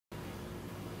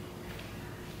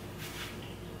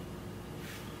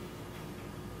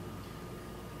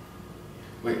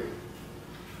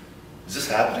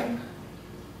happening?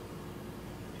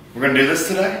 We're gonna do this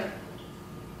today?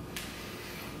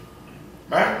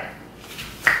 Right?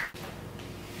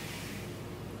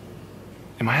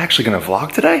 Am I actually gonna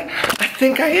vlog today? I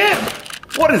think I am.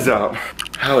 What is up?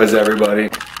 How is everybody?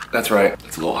 That's right,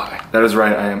 it's a little high. That is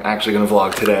right, I am actually gonna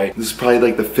vlog today. This is probably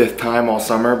like the 5th time all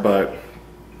summer, but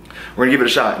we're gonna give it a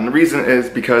shot. And the reason is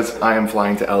because I am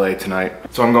flying to LA tonight.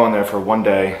 So I'm going there for 1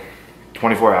 day,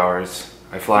 24 hours.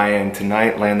 I fly in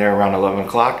tonight, land there around 11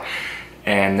 o'clock,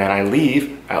 and then I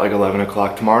leave at like 11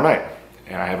 o'clock tomorrow night.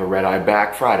 And I have a red eye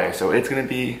back Friday. So it's gonna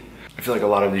be, I feel like a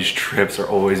lot of these trips are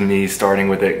always me starting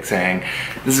with it saying,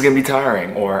 this is gonna be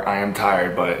tiring, or I am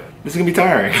tired, but this is gonna be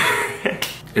tiring.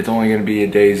 It's only gonna be a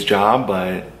day's job,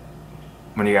 but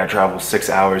when you gotta travel 6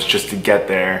 hours just to get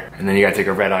there, and then you gotta take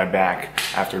a red eye back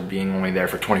after being only there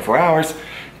for 24 hours,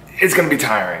 it's gonna be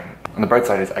tiring. On the bright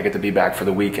side is I get to be back for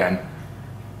the weekend.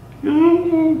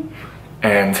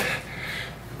 And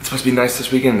it's supposed to be nice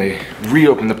this weekend. They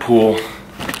reopened the pool.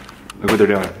 Look what they're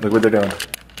doing. Look what they're doing.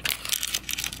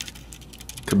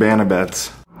 Cabana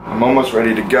beds. I'm almost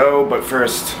ready to go, but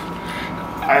first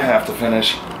I have to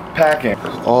finish packing.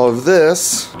 All of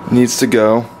this needs to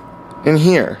go in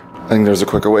here. I think there's a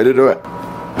quicker way to do it.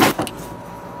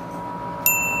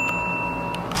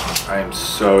 I am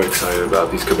so excited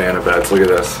about these cabana beds. Look at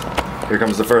this. Here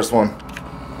comes the first one.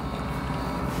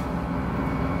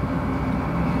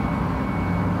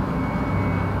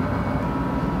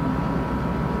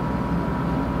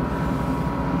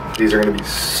 These are gonna be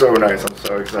so nice. I'm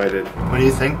so excited. What do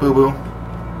you think, boo-boo?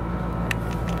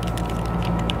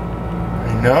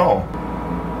 I know.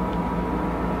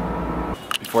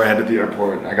 Before I head to the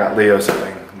airport, I got Leo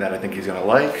something that I think he's gonna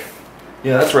like.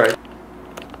 Yeah, that's right.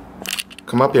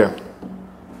 Come up here.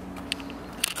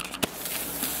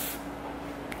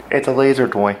 It's a laser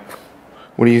toy.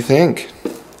 What do you think?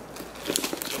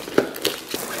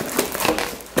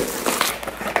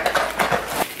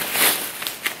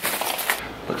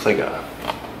 Looks like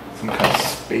some kind of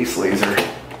space laser.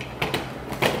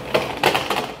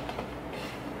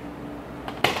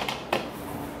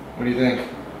 What do you think?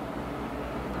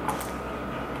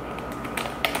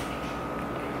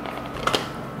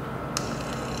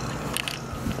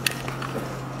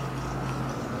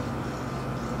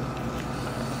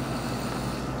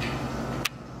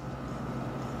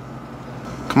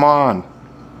 Come on.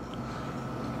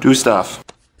 Do stuff.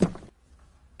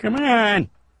 Come on.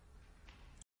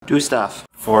 Do stuff.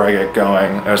 Before I get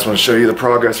going, I just want to show you the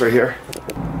progress right here.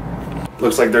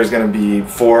 Looks like there's gonna be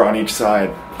 4 on each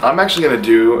side. I'm actually gonna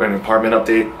do an apartment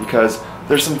update because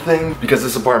there's some things, because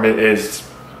this apartment is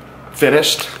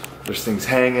finished, there's things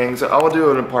hanging, so I will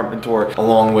do an apartment tour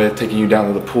along with taking you down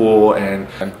to the pool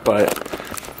but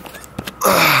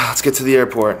let's get to the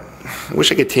airport. I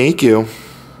wish I could take you.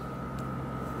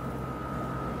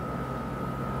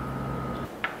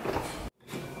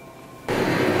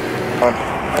 Hey,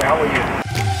 how are you?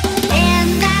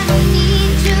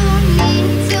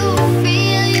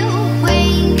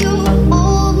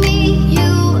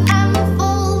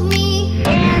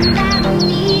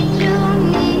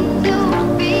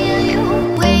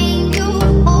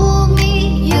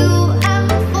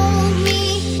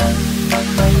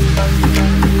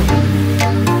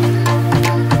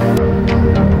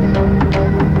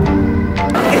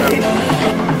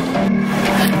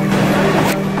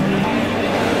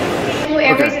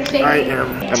 I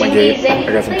am at my gate.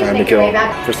 I got some time to kill.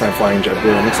 First time flying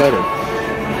JetBlue. I'm excited.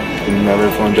 I've never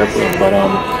flown JetBlue, but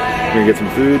we're gonna get some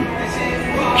food,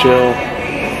 chill,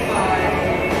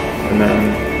 and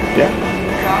then yeah.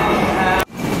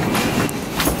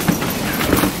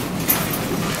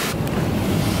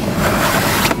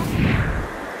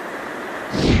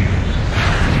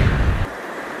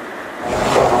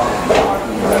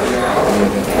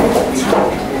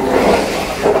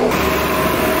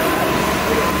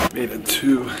 Made it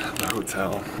to the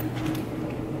hotel.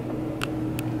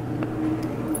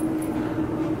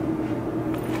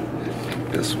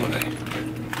 This way.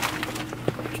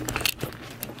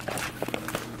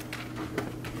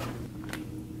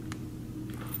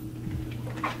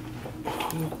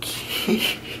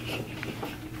 Okay.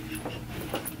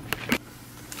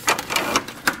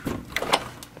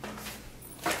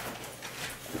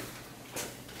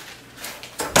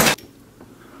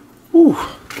 Ooh.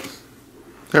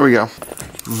 There we go.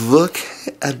 Look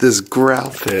at this growl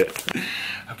fit.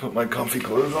 I put my comfy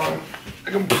clothes on.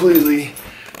 I completely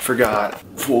forgot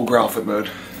full growl fit mode.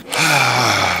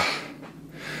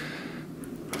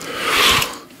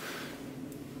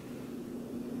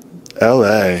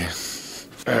 LA.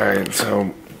 Alright,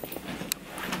 so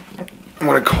I'm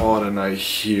gonna call it a night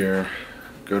here.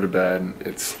 Go to bed.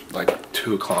 It's like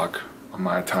 2 o'clock on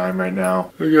my time right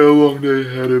now. I got a long day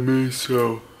ahead of me,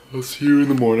 so I'll see you in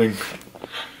the morning.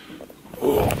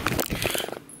 Oh.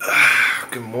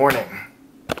 Good morning.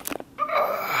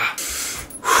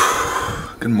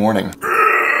 Good morning.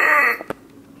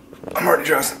 I'm already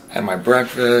dressed. Had my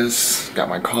breakfast, got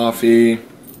my coffee.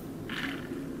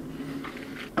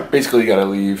 Basically gotta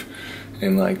leave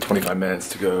in like 25 minutes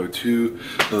to go to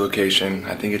the location.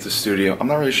 I think it's a studio. I'm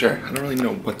not really sure. I don't really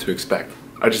know what to expect.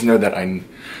 I just know that I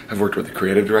have worked with a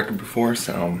creative director before,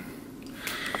 so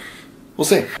we'll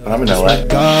see. But I'm in LA.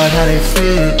 God, how they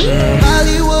fit.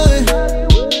 Hollywood,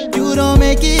 you don't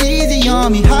make it easy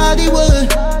on me.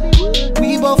 Hollywood,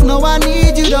 we both know I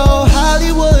need you though.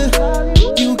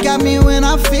 Hollywood, you got me when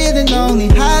I'm feeling lonely.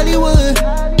 Hollywood,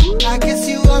 I guess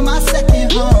you are my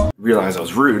second home. Realized I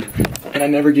was rude, and I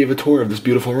never gave a tour of this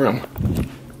beautiful room.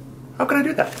 How could I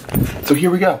do that? So here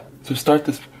we go. So start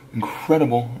this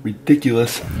incredible,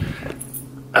 ridiculous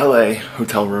LA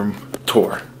hotel room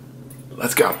tour.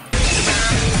 Let's go.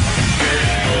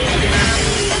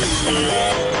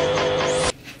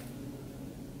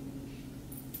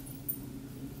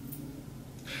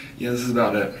 Yeah, this is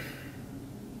about it.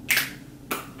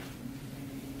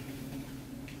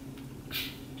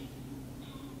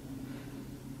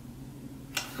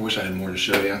 I wish I had more to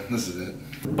show you. This is it.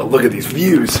 But look at these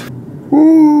views.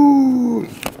 Woo!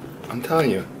 I'm telling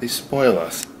you, they spoil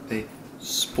us. They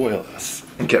spoil us.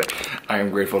 I'm kidding. I am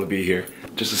grateful to be here.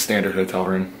 Just a standard hotel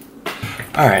room.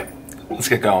 All right, let's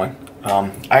get going.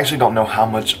 I actually don't know how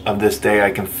much of this day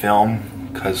I can film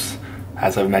because,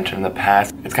 as I've mentioned in the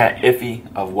past, it's kind of iffy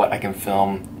of what I can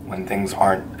film when things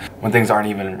aren't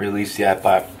even released yet.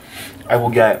 But I will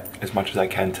get as much as I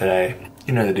can today.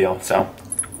 You know the deal. So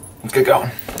let's get going.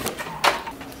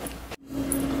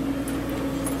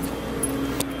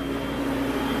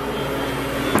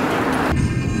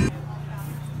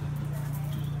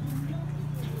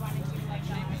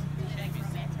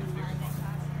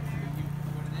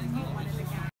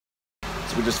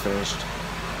 So we just finished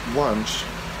lunch.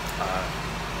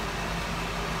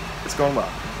 It's going well.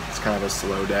 It's kind of a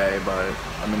slow day, but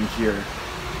I'm in here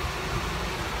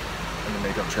in the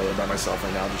makeup trailer by myself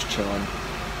right now, just chilling.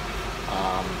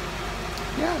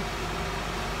 Yeah,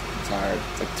 I'm tired.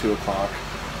 It's like 2 o'clock,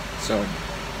 so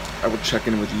I will check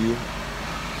in with you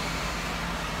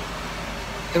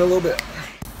in a little bit.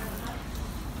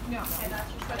 There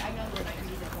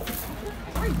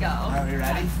we go. Are we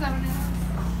ready?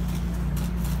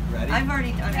 Ready? I've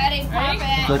already done it. Ready?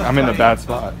 I feel like I'm in a bad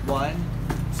spot. 1,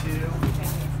 2,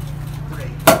 3.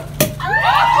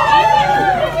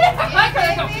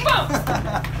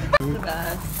 The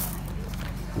best.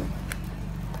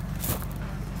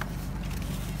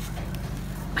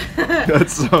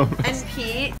 That's so. And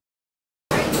Pete.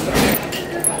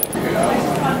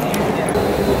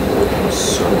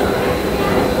 So good.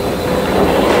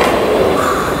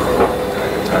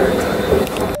 Tired.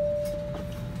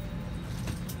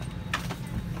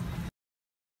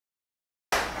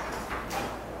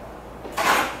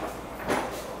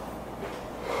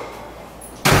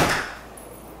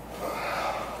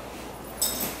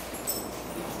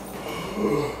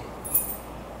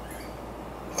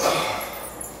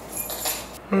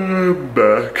 I'm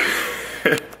back.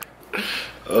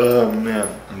 Oh man,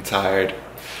 I'm tired.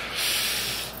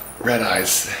 Red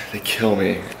eyes, they kill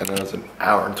me. And then it was an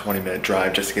hour and 20-minute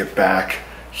drive just to get back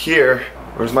here.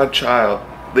 Where's my child?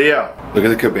 Leo. Look at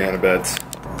the cabana beds.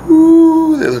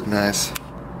 Ooh, they look nice.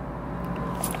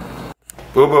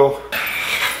 Boo-boo.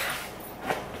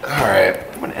 Alright,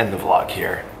 I'm gonna end the vlog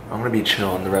here. I'm gonna be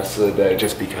chilling the rest of the day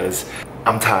just because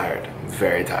I'm tired. I'm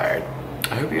very tired.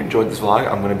 I hope you enjoyed this vlog.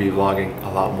 I'm gonna be vlogging a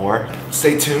lot more.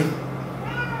 Stay tuned.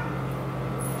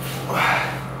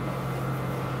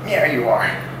 Yeah, you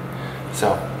are.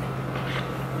 So,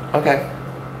 okay.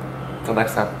 Till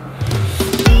next time.